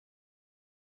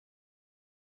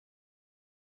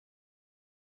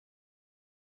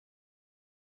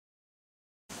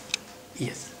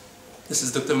Yes. This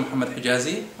is Dr. Muhammad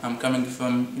Hijazi. I'm coming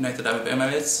from United Arab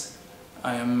Emirates.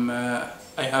 I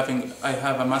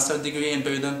have a master's degree in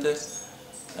periodontics,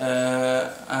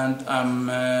 and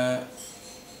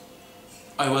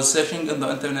I was searching on the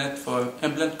internet for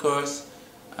implant course,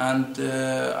 and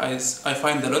I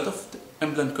find a lot of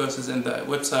implant courses in the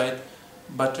website,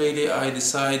 but really I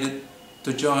decided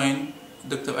to join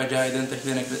Dr. Ajay Dental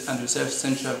Clinic and Research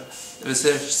Center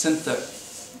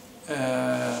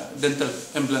dental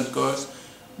implant course,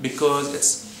 because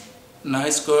it's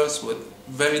nice course with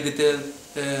very detailed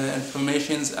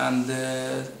informations and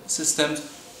systems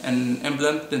in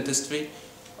implant dentistry.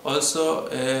 Also,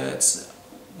 it's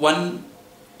one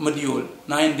module,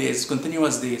 9 days,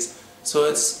 continuous days. So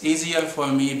it's easier for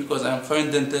me, because I'm a foreign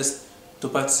dentist, to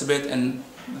participate in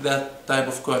that type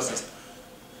of courses.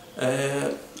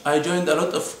 I joined a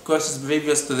lot of courses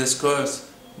previous to this course,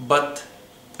 but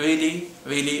really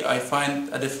I find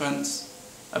a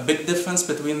big difference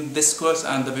between this course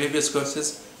and the previous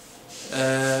courses.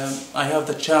 I have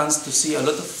the chance to see a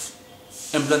lot of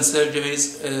implant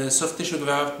surgeries, soft tissue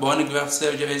graft, bone graft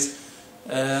surgeries,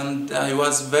 and I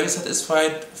was very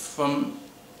satisfied from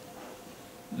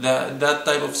that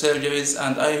type of surgeries.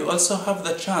 And I also have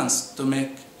the chance to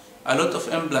make a lot of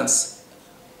implants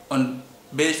on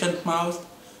patient mouth,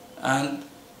 and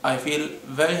I feel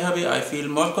very happy. I feel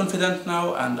more confident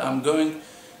now, and I'm going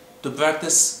to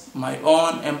practice my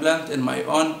own implant in my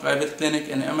own private clinic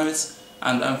in Emirates,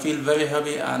 and I feel very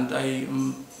happy. And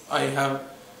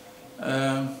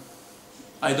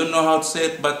I don't know how to say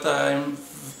it, but I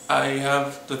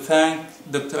have to thank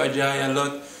Dr. Ajay a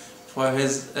lot for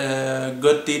his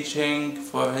good teaching,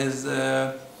 for his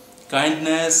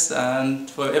kindness, and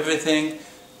for everything,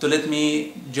 to let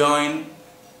me join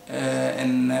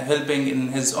in helping in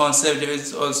his own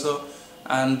surgeries also,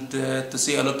 and to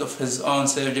see a lot of his own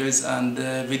surgeries and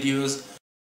videos.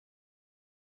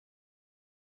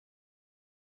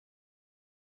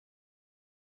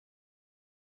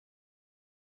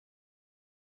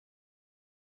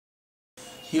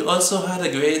 He also had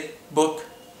a great book,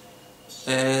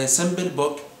 a simple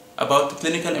book about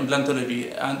clinical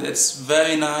implantology, and it's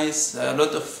very nice. A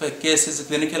lot of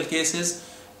clinical cases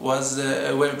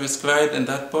were prescribed in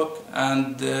that book,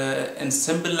 and in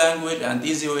simple language and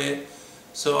easy way.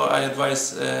 So I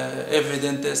advise every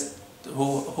dentist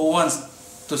who wants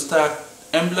to start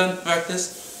implant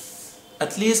practice,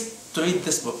 at least to read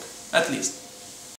this book, at least.